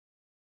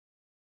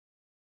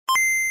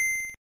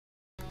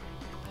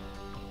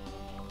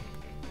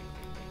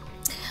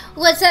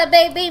What's up,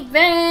 baby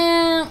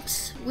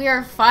vamps? We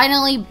are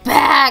finally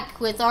back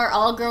with our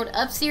All Grown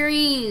Up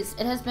series.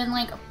 It has been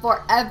like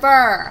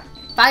forever.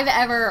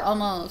 Ever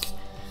almost.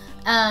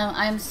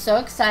 I'm so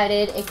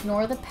excited.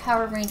 Ignore the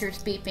Power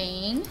Rangers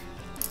beeping.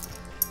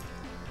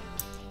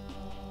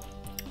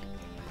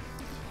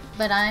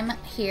 But I'm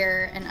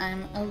here and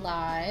I'm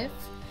alive.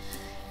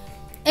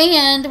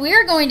 And we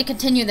are going to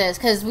continue this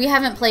because we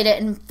haven't played it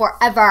in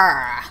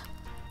forever.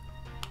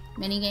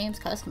 Mini games,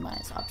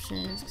 customize,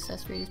 options,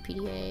 accessories,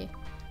 PDA,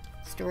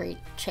 story,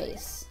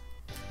 chase.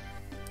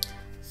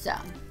 So,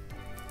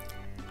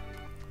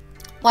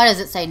 why does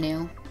it say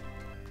new?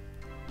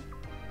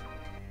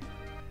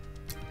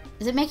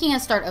 Is it making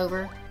us start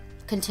over?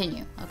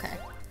 Continue. Okay.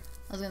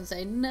 I was gonna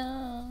say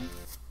no.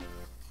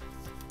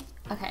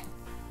 Okay.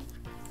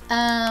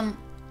 I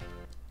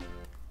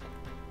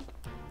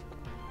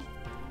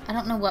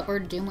don't know what we're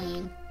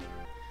doing.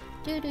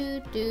 Do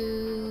do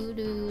do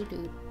do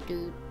do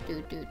do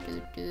do do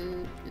do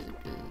do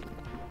do.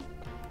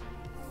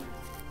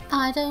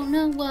 I don't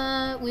know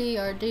what we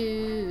are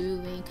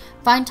doing.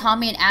 Find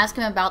Tommy and ask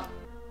him about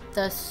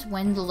the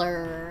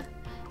swindler.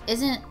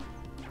 Isn't...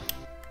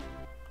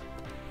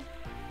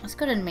 Let's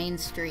go to Main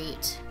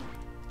Street.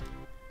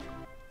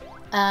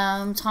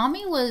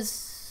 Tommy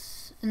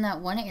was in that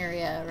one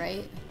area,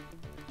 right?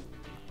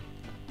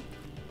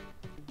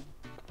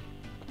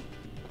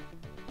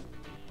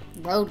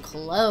 Road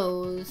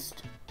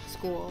closed.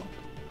 School.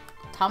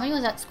 Tommy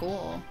was at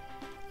school.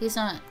 He's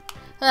not.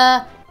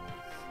 Ah!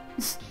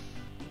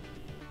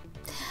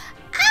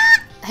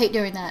 I hate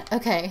doing that.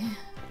 Okay.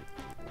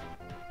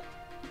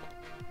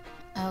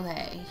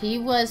 Okay. He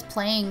was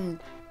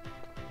playing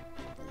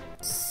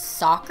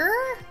soccer?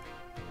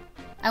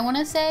 I want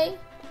to say.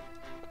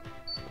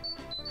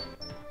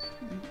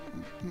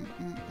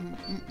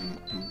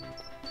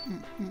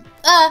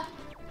 Ah!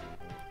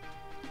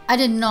 I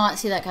did not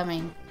see that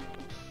coming.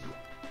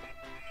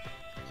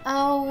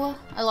 Oh,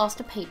 I lost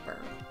a paper.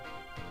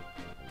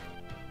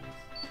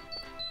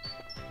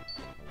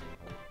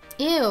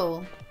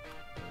 Ew.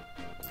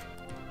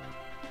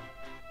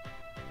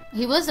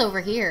 He was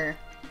over here.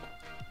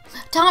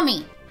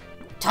 Tommy!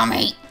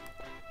 Tommy!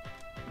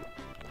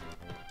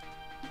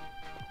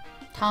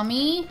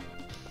 Tommy?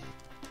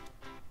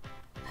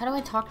 How do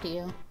I talk to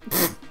you?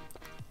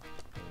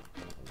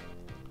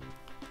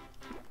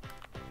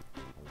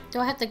 Do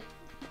I have to...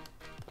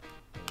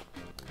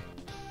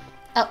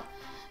 Oh.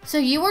 So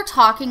you were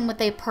talking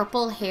with a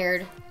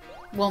purple-haired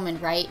woman,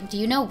 right? Do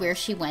you know where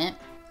she went?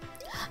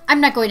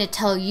 I'm not going to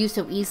tell you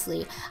so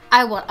easily.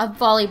 I want a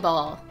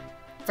volleyball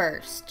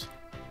first.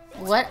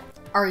 What?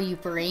 Are you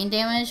brain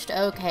damaged?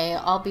 Okay,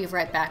 I'll be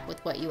right back with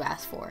what you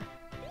asked for.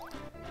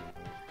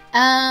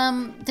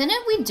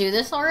 Didn't we do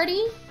this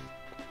already?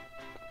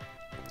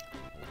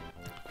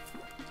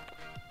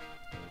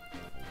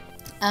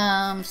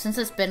 Since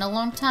it's been a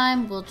long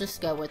time, we'll just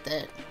go with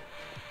it.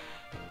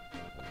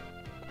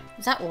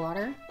 Is that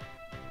water?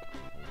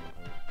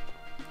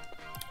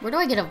 Where do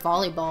I get a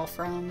volleyball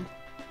from?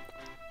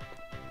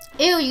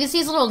 Ew, you can see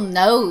his little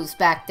nose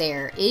back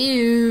there.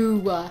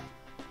 Ew.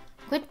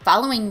 Quit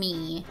following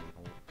me.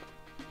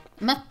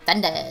 I'm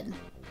offended.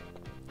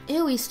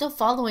 Ew, he's still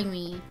following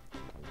me.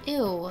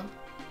 Ew.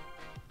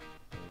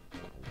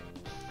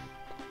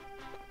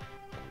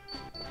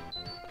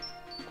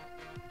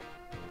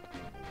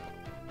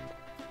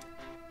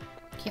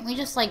 Can't we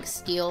just, like,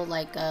 steal,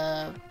 like,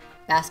 a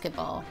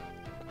basketball?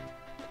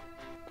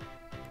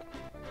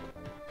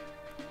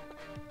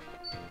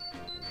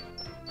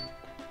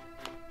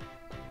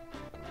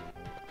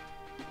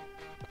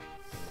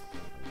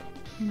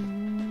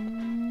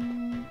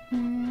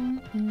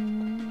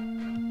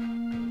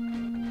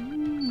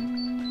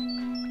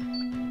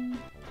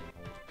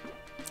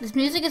 This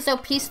music is so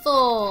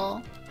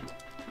peaceful.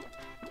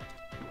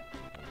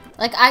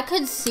 Like, I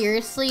could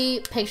seriously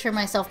picture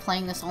myself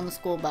playing this on the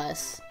school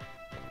bus.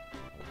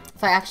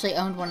 If I actually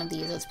owned one of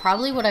these. It's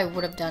probably what I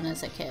would have done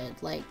as a kid.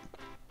 Like...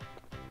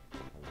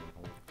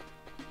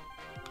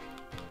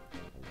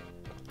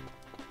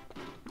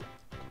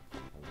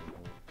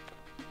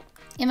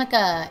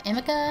 Emika!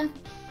 Emika?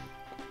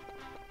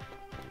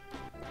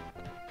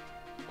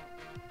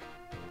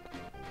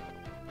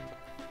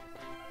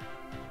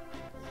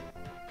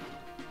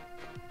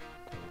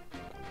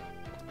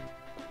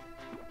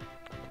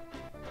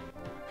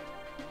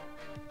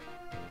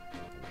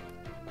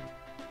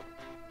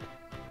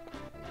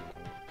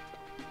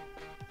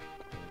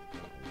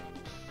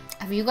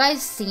 Have you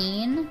guys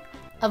seen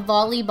a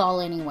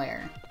volleyball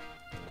anywhere?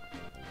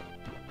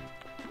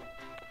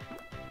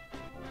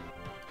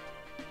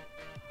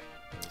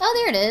 Oh,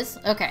 there it is.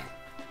 Okay.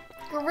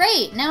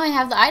 Great! Now I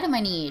have the item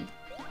I need.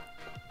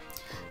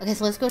 Okay,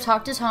 so let's go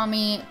talk to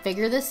Tommy,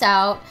 figure this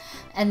out,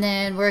 and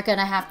then we're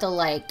gonna have to,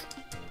 like,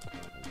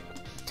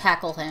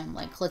 tackle him.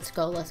 Like, let's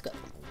go, let's go.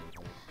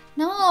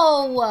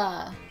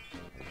 No!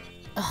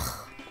 Ugh.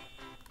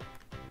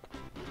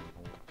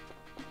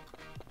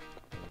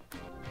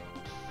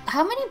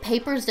 How many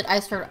papers did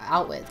I start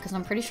out with? Because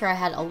I'm pretty sure I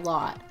had a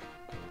lot.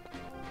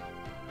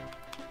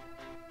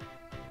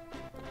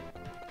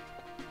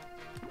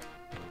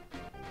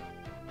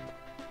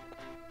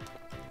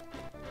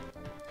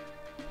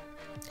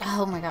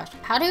 Oh my gosh.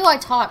 How do I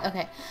talk?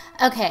 Okay.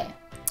 Okay.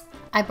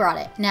 I brought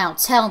it. Now,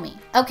 tell me.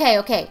 Okay,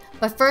 okay.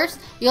 But first,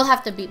 you'll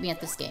have to beat me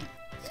at this game.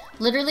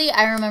 Literally,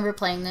 I remember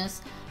playing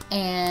this,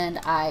 and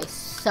I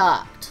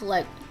sucked.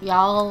 Like,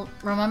 y'all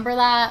remember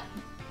that?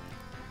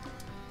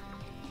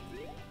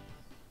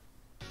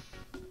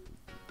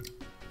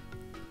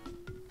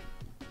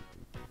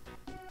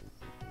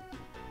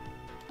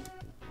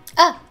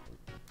 Ah!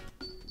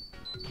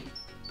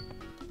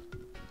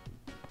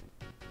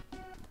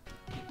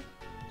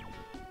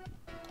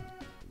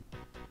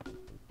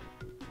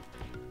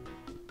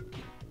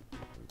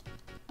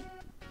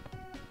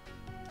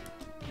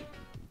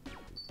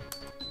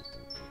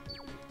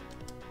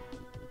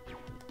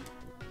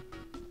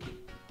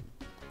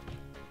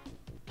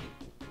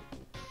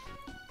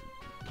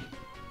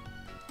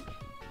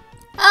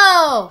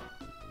 Oh!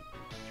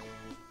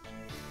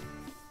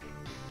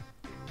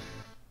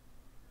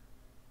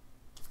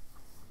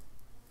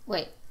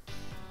 Wait.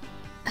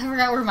 I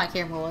forgot where my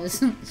camera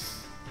was.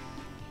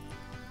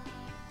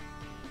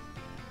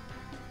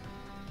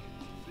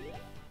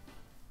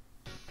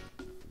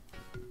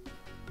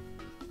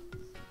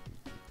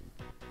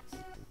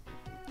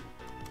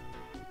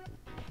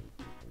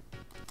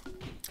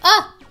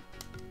 Ah!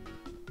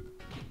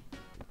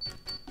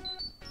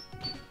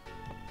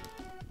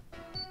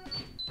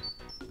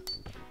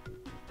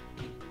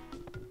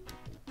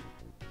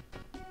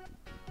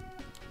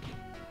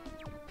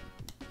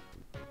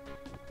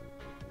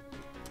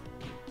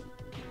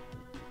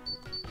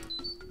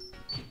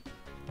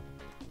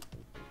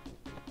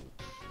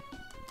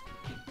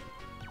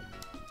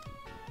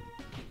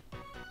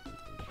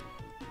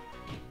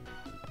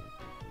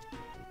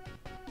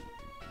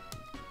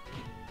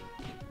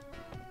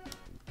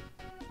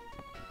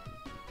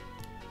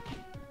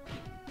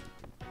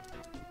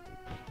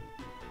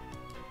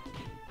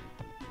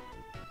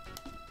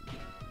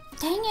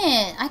 Dang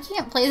it, I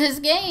can't play this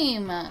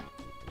game. I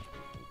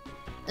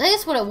think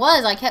that's what it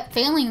was. I kept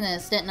failing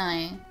this, didn't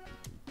I?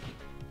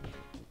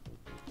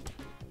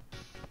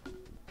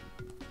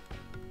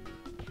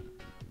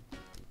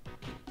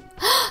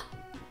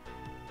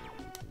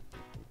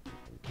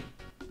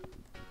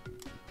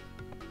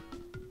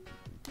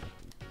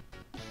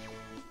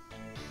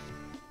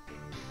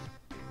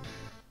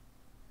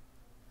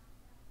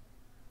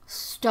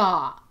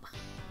 Stop.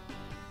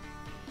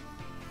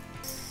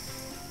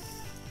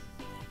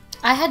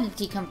 I had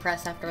to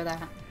decompress after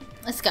that.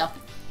 Let's go.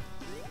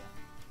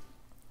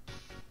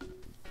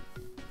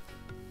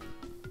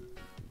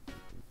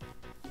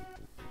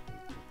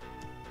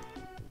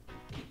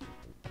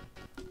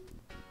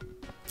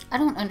 I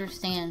don't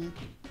understand.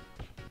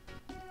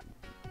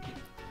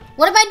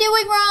 What am I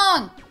doing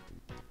wrong?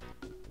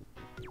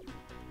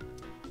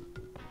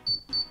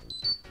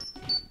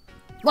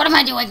 What am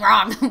I doing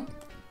wrong?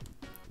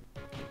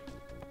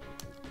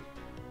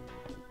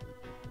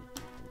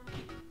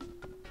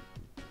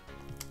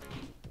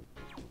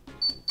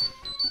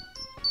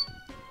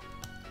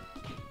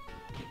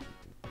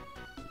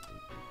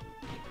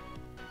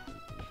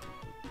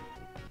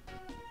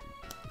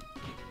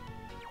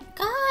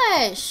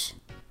 Gosh.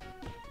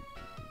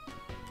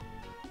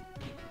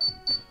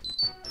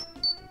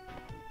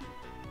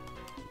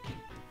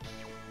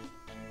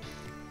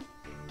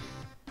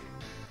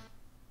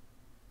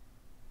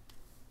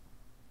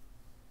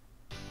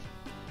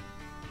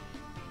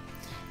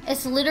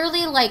 It's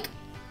literally like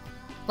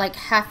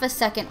half a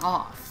second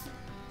off.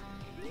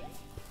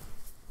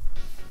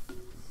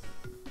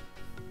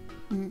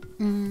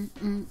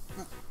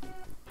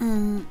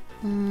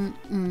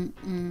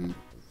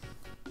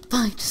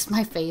 Fine, just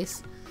my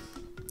face.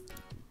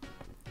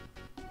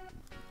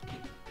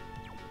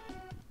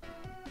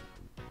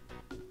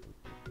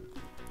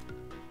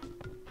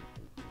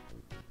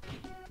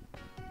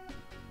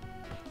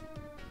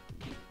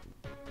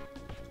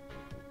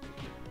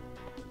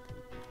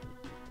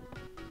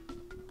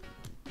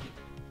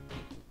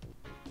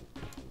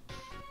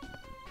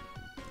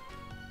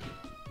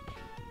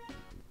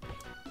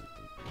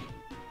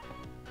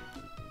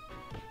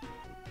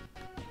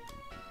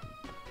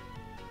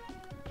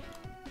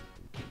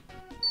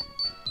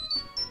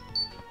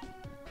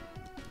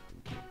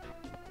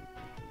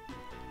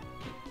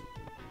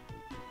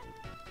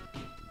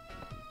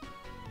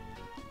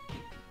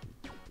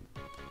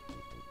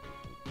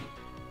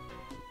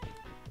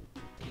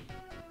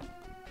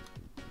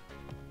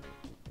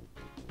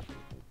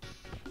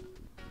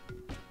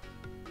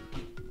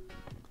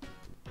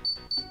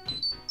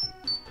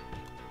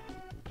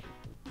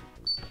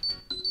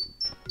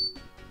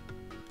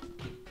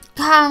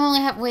 God, I'm only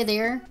halfway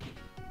there.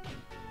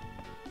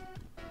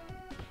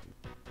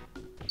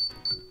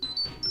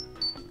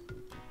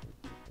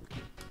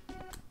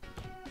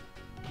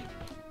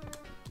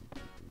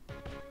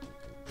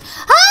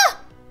 Ah!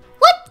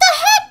 What the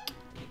heck?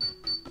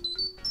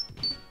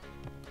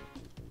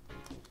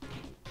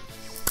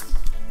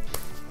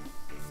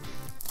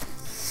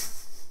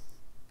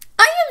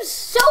 I am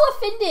so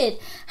offended.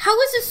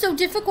 How is this so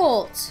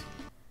difficult?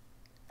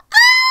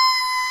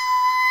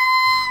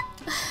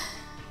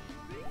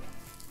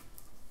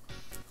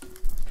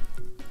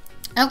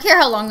 don't care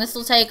how long this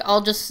will take. I'll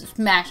just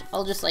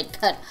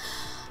like cut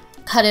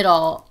it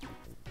all.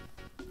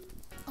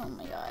 Oh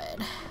my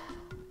god.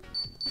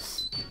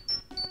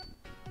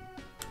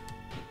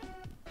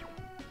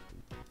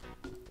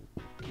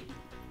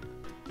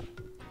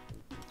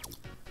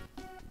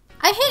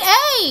 I hit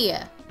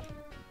A!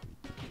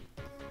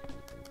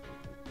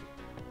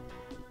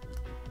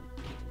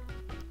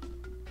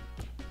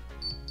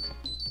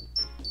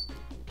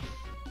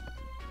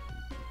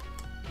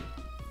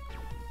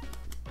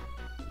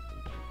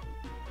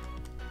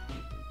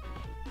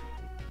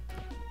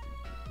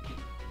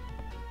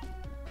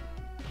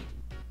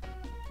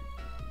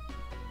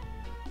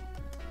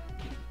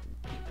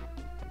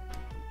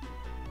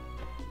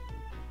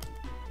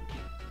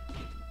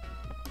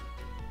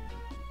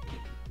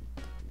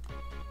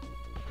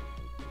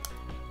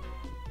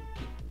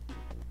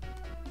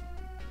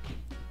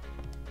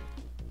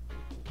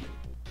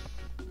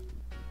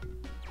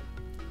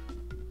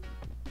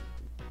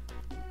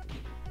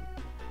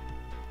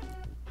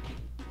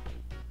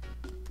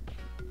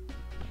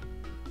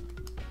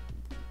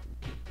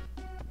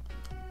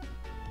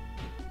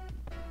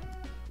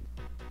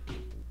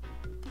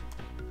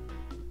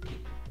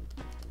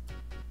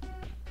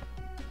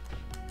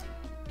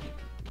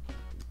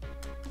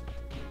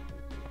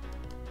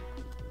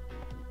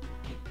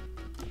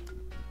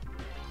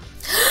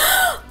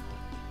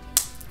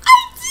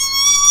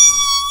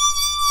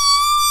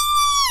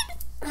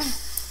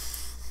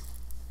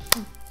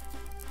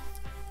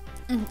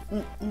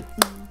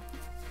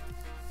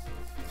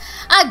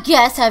 I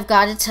guess I've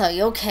got to tell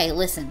you. Okay,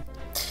 listen.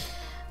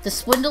 The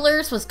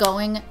swindlers was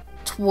going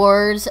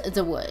towards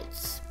the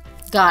woods.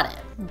 Got it.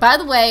 By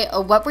the way,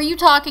 what were you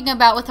talking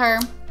about with her?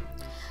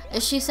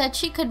 She said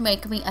she could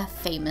make me a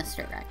famous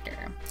director.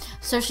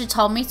 So she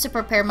told me to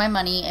prepare my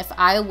money if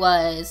I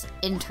was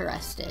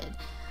interested.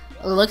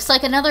 Looks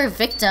like another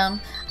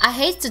victim. I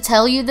hate to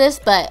tell you this,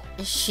 but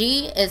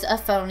she is a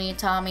phony,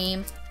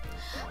 Tommy.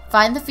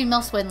 Find the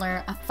female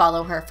swindler and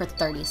follow her for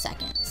 30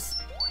 seconds.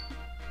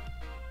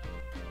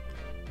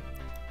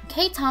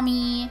 Okay,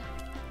 Tommy.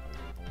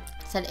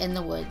 Said in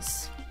the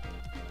woods.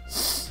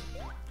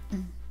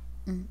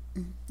 In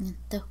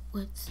the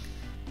woods.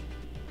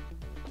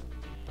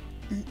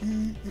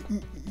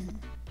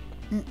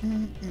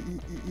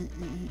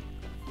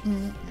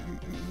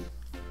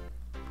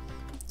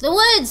 The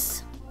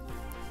woods!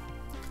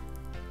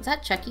 Is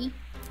that Chucky?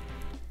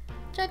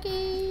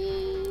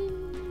 Chucky!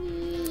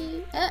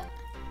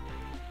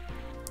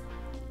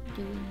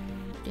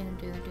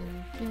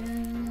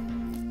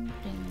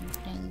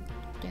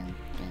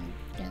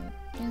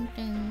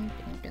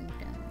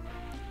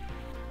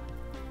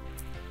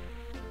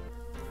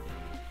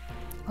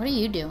 What are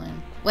you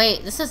doing?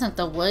 Wait, this isn't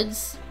the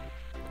woods?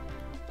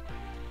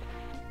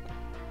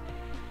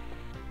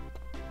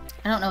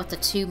 I don't know what the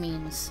 2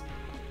 means.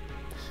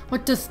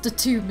 What does the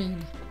 2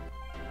 mean?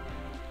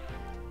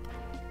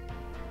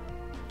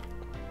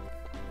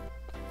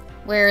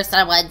 Where's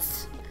the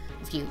woods?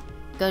 If you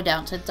go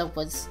down to the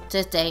woods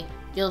today,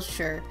 you'll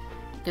sure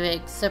get a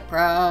big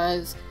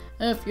surprise.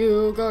 If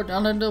you go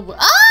down in the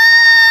woods.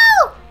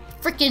 Oh!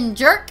 Freaking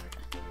jerk!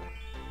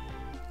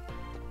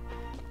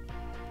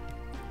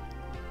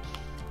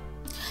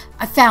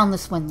 I found the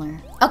swindler.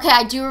 Okay,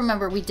 I do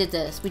remember we did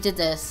this. We did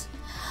this.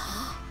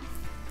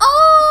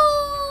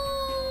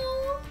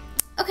 Oh!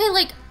 Okay,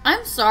 like,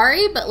 I'm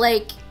sorry, but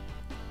like,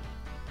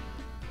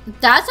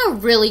 that's a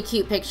really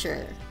cute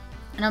picture.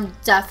 And I'm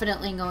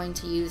definitely going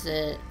to use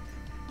it.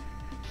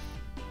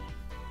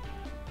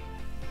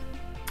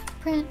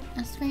 Print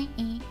a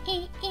screen.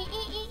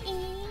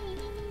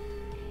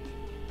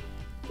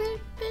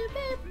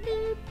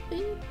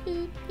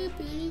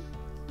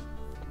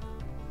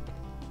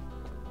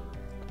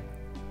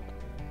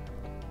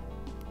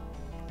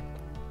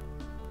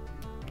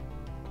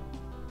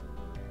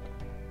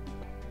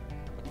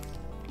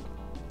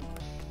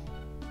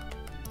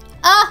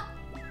 Ah!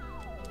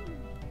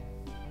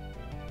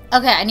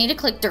 Okay, I need to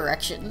click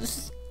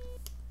directions.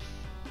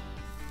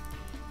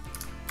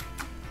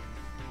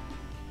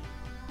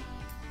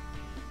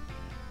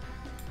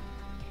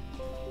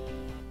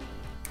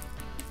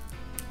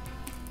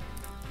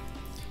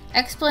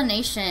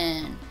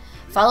 Explanation.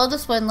 Follow the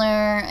swindler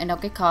and don't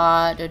get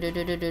caught.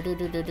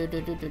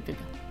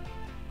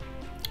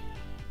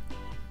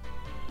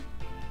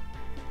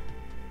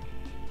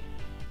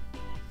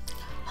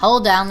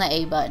 Hold down the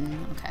A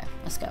button. Okay,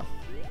 let's go.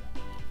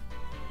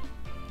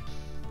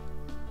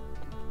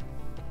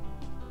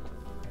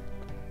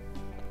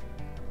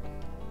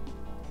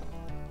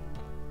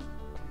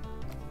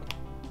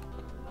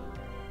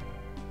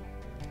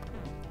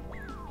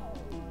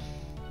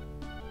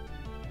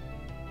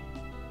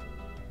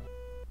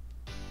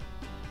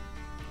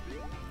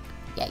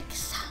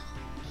 Yikes.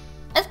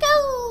 Let's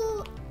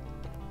go!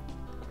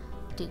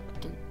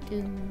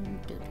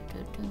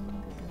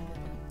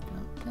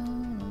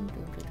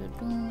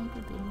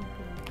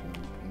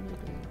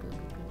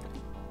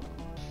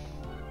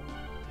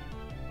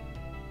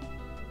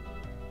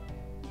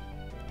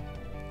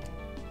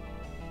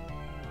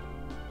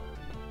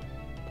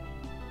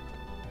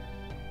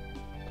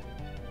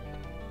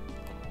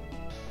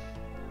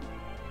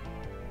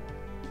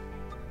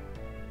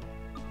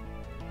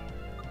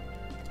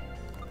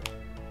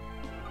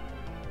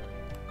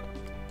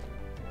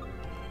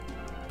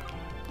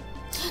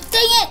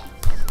 it!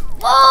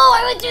 Whoa,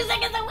 I went 2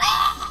 seconds away!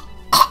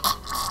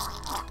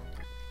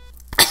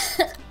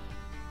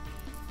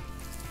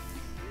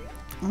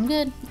 I'm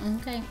good.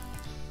 Okay.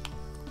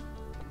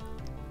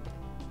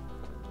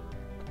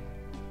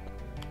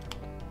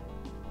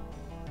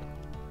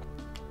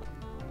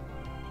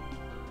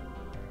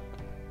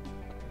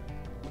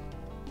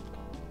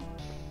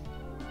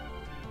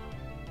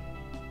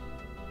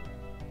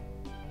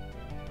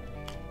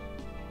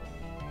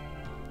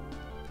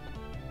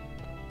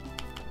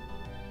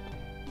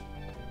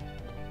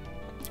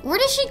 Where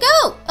did she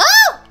go?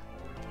 Oh!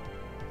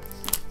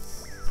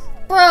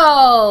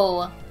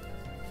 Bro!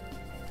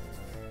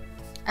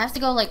 I have to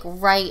go, like,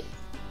 right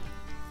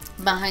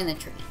behind the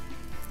tree.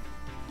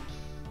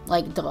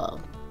 Like, duh.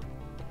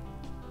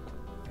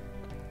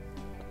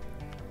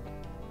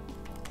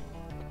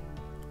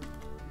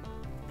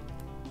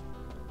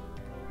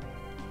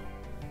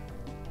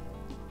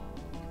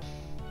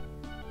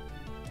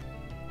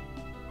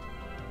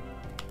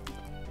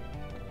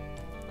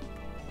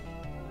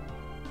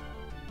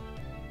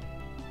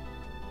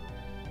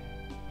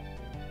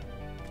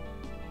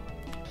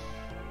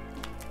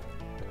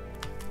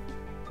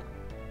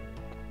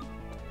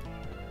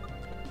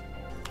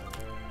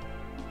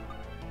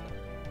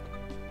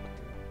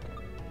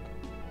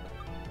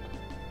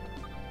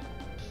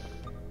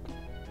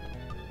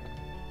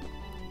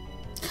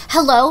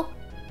 Hello?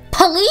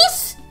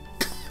 Police?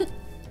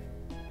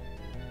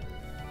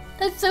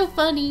 That's so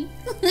funny.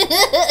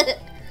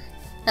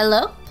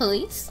 Hello?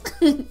 Police?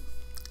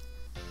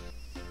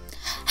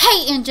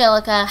 Hey,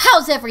 Angelica,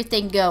 how's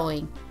everything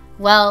going?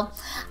 Well,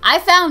 I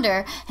found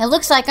her. It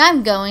looks like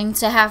I'm going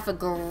to have a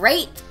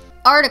great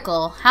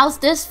article. How's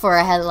this for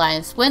a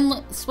headline?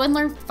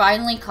 Swindler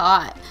finally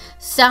caught.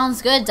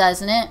 Sounds good,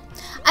 doesn't it?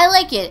 I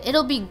like it.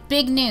 It'll be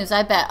big news,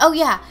 I bet. Oh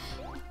yeah,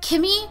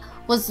 Kimmy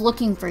was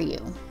looking for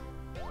you.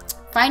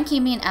 Find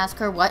Kimmy and ask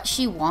her what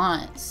she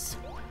wants.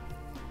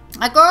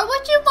 My girl,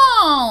 what you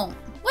want?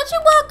 What you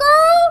want,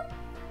 girl?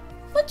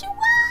 What you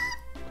want?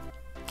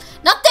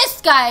 Not this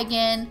guy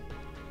again.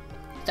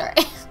 Sorry.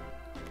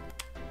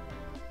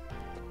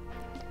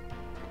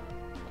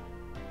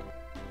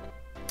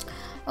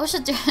 I wish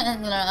it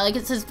like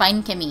it says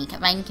find Kimmy,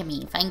 find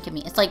Kimmy, find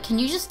Kimmy. It's like, can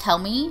you just tell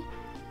me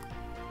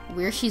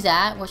where she's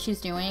at, what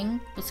she's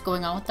doing, what's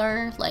going on with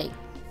her? Like,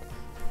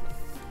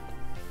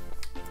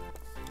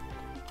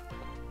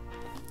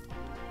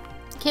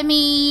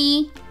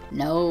 Kimmy!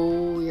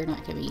 No, you're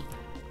not Kimmy.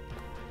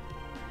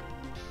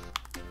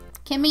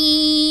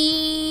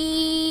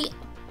 Kimmy!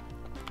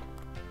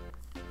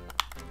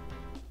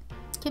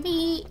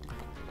 Kimmy!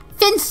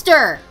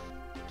 Finster!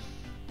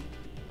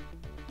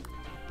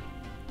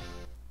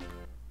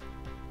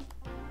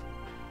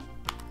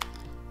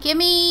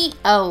 Kimmy!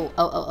 Oh,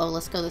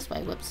 let's go this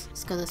way. Whoops,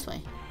 let's go this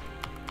way.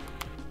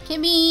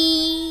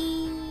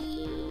 Kimmy!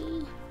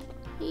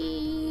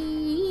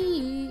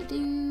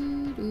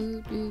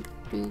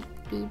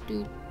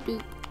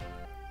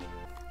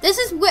 This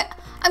is where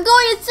I'm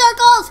going in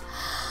circles.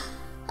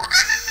 Ah!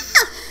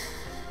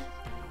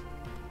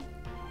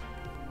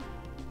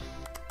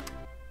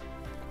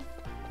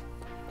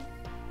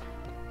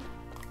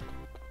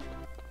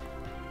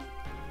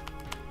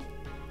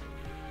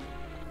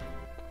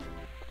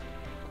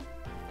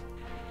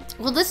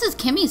 Well, this is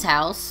Kimmy's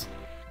house.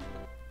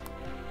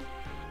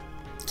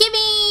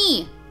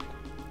 Kimmy!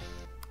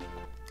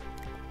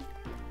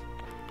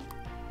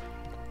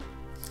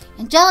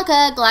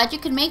 Angelica, glad you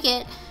could make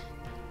it.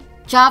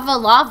 Java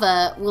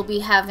Lava will be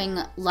having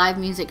live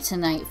music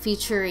tonight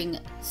featuring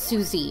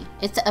Susie.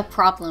 It's a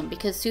problem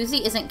because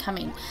Susie isn't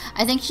coming.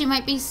 I think she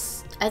might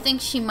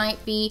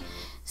be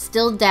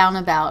still down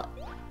about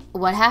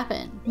what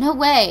happened. No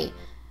way.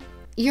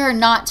 You're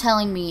not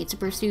telling me to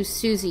pursue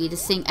Susie to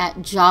sing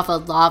at Java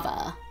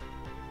Lava.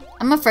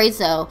 I'm afraid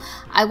so.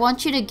 I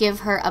want you to give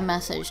her a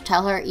message.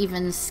 Tell her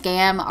even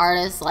scam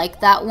artists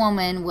like that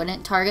woman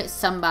wouldn't target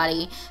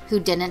somebody who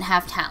didn't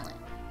have talent.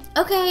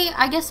 Okay,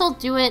 I guess I'll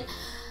do it.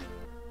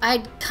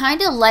 I'd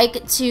kind of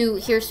like to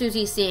hear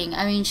Susie sing.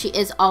 I mean, she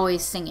is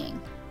always singing.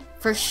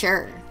 For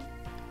sure.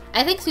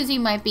 I think Susie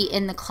might be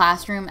in the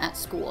classroom at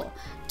school.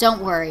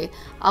 Don't worry.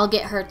 I'll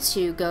get her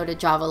to go to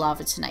Java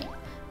Lava tonight.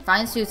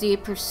 Find Susie,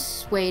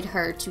 persuade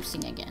her to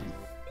sing again.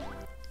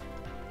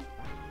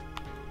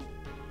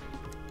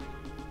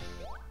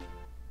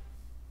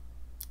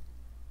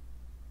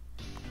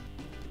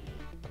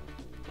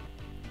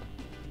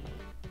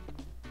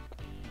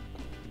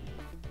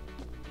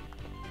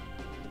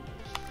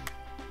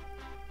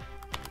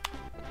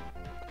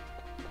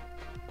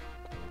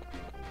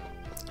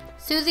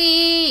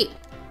 Susie!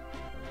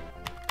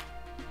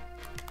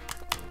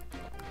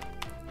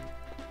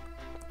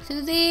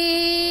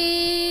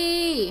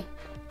 Susie!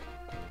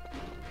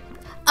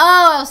 Oh,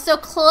 I was so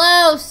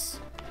close!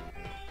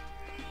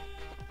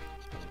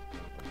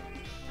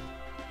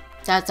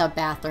 That's a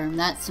bathroom.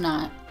 That's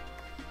not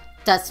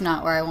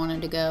where I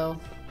wanted to go.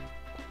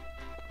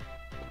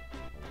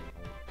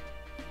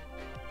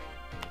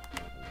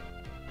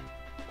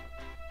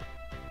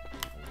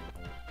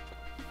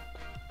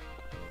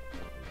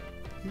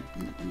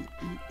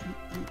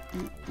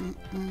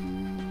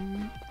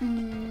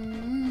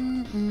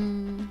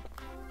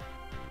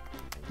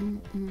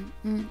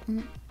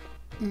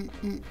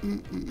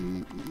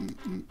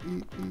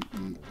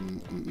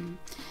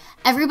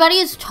 Everybody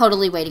is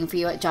totally waiting for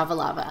you at Java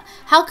Lava.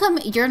 How come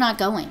you're not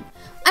going?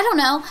 I don't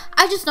know.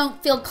 I just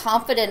don't feel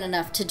confident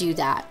enough to do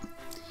that.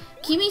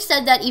 Kimi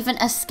said that even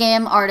a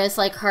scam artist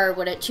like her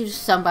wouldn't choose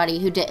somebody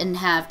who didn't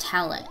have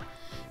talent.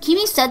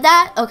 Kimi said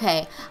that?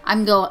 Okay,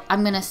 I'm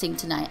gonna sing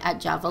tonight at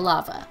Java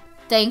Lava.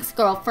 Thanks,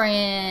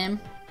 girlfriend.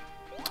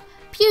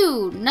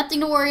 Pew, nothing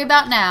to worry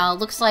about now.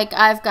 Looks like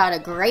I've got a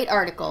great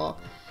article.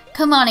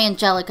 Come on,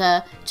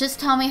 Angelica, just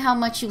tell me how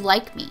much you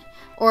like me.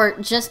 Or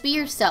just be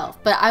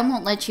yourself, but I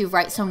won't let you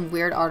write some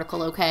weird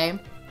article, okay?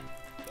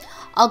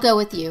 I'll go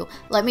with you.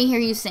 Let me hear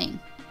you sing.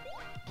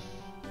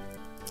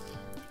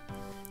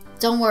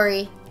 Don't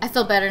worry, I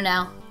feel better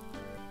now.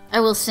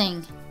 I will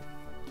sing.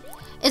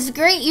 It's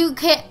great you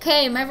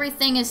came.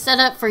 Everything is set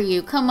up for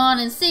you. Come on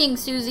and sing,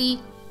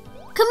 Susie.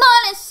 Come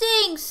on and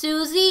sing,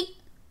 Susie.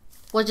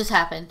 What just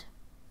happened?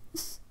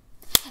 Is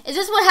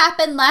this what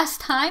happened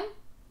last time?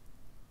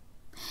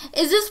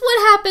 Is this what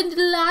happened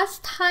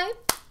last time?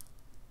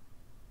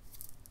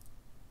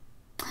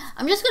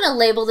 I'm just gonna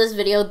label this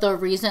video the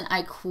reason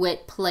I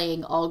quit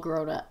playing All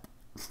Grown Up.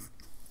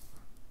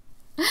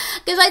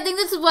 Because I think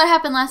this is what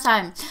happened last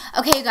time.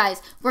 Okay, you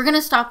guys, we're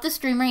gonna stop the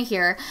stream right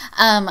here.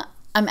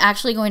 I'm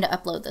actually going to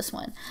upload this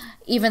one,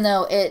 even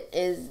though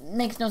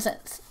makes no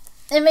sense.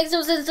 It makes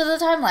no sense to the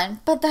timeline,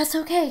 but that's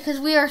okay because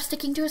we are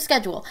sticking to a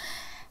schedule.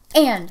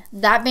 And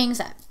that being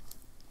said,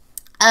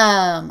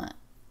 and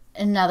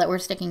now that we're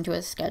sticking to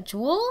a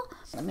schedule,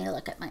 let me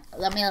look at my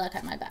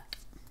back.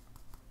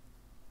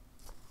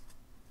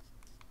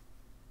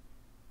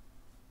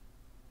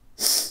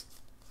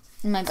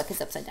 My book is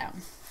upside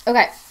down.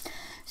 Okay,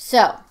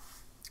 so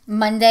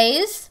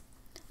Mondays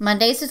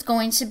is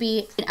going to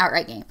be an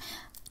outright game.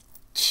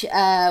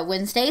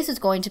 Wednesdays is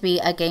going to be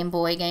a Game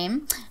Boy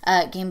game,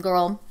 Game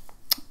Girl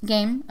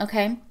game,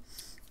 okay?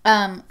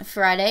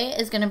 Friday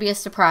is going to be a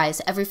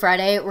surprise. Every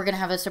Friday, we're going to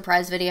have a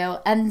surprise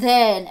video. And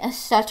then a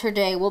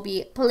Saturday will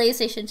be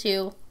PlayStation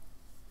 2,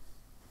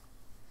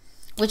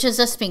 which is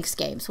a Sphinx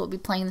game. So we'll be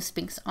playing the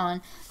Sphinx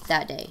on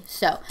that day.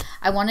 So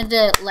I wanted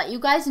to let you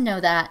guys know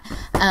that,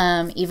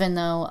 even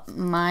though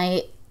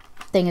my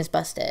thing is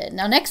busted.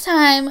 Now, next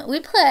time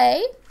we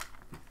play...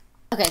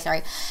 Okay,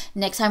 sorry.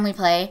 Next time we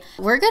play,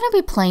 we're going to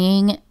be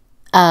playing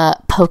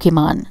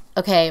Pokemon.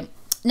 Okay.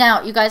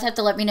 Now, you guys have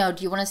to let me know.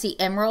 Do you want to see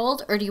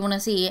Emerald or do you want to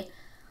see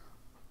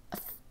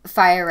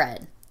Fire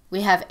Red?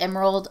 We have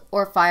Emerald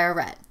or Fire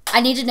Red.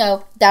 I need to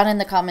know down in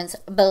the comments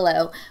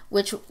below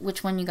which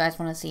one you guys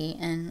want to see.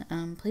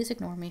 And please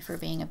ignore me for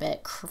being a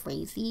bit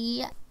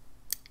crazy.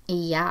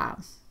 Yeah.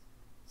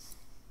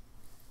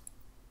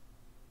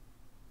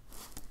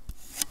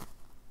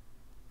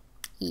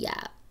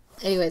 Yeah.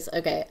 Anyways,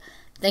 okay.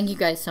 Thank you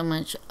guys so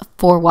much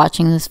for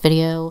watching this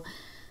video.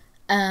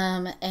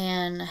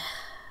 And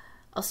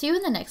I'll see you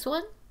in the next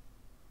one.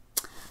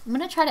 I'm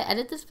going to try to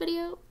edit this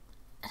video,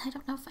 and I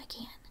don't know if I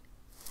can.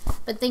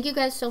 But thank you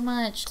guys so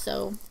much.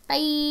 So,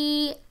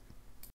 bye.